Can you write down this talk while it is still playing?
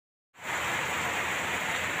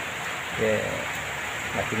Oke,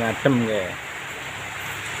 lagi ngadem ya.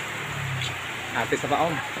 Atis apa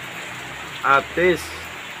Om? Atis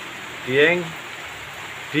dieng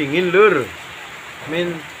dingin lur,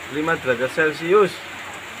 min 5 derajat Celcius,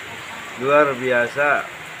 luar biasa.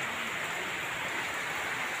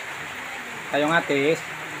 Ayo ngatis.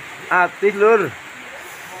 Atis lur,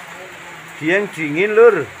 dieng dingin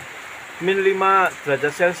lur, min 5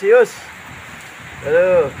 derajat Celcius.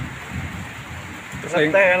 Aduh,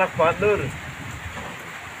 ngeteh enak banget lur.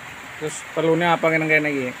 Terus perlunya apa kena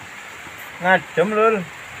lagi? Ngadem lur,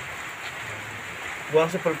 buang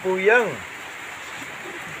sebel puyeng.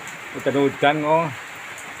 Udan oh.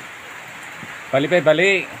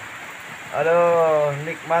 Balik. Aduh,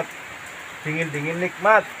 nikmat, dingin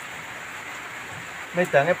nikmat.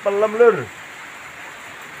 Medangnya pelem lur.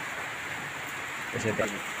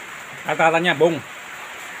 Kata-katanya Bung.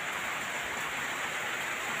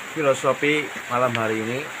 Filosofi malam hari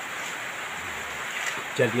ini,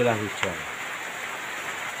 jadilah hujan.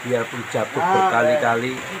 Biarpun jatuh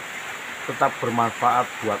berkali-kali, tetap bermanfaat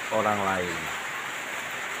buat orang lain,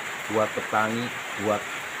 buat petani, buat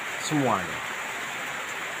semuanya.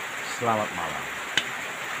 Selamat malam.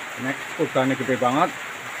 Nek udannya gede banget,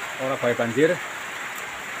 orang bayi banjir.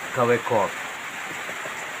 Gawe got,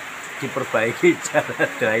 diperbaiki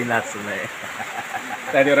cara drainasenya.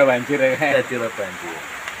 Tadi orang banjir ya. Jadi orang banjir.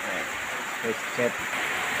 Set.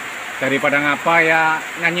 Daripada ngapa ya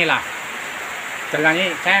nyanyi lah.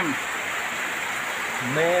 Nyanyi, Sam.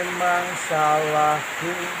 Memang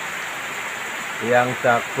salahku yang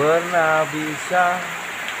tak pernah bisa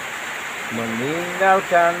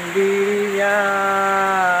meninggalkan dirinya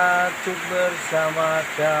untuk bersama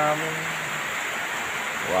kamu,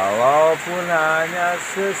 walaupun hanya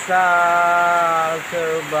sesal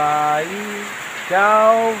terbaik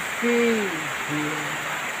kau pikir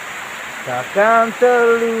takkan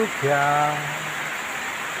terluka.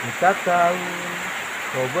 Kita tahu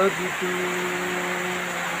kau begitu.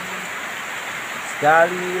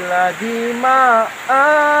 Sekali lagi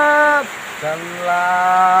maafkanlah,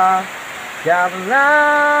 karena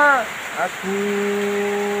aku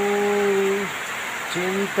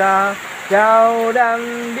cinta kau dan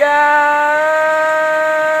dia.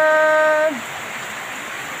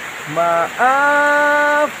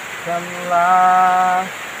 Maafkanlah,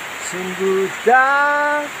 sungguh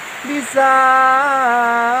tak bisa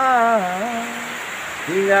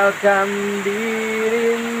tinggalkan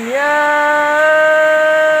dirinya.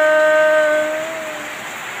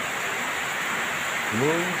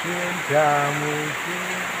 Mungkin tak mungkin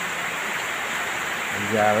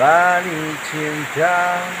menjalani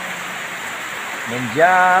cinta,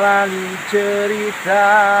 menjalani cerita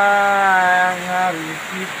yang harus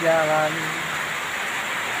dijalani,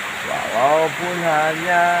 walaupun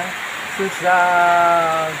hanya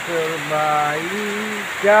sesal terbaik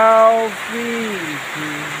kau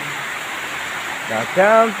pikir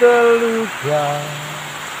takkan terluka.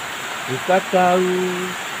 Kita tahu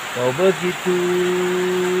kau begitu.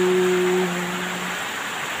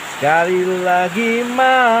 Sekali lagi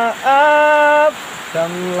maafkanlah,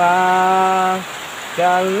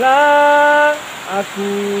 karena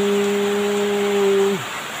aku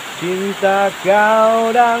cinta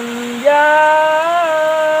kau dan dia.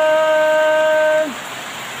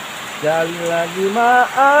 Sekali lagi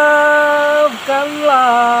maafkanlah,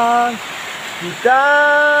 kita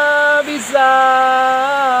bisa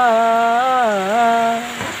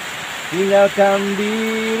tinggalkan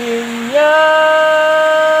dirinya.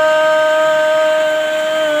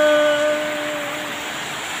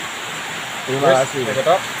 Terima kasih.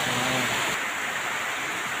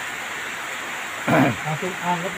 Langsung anggap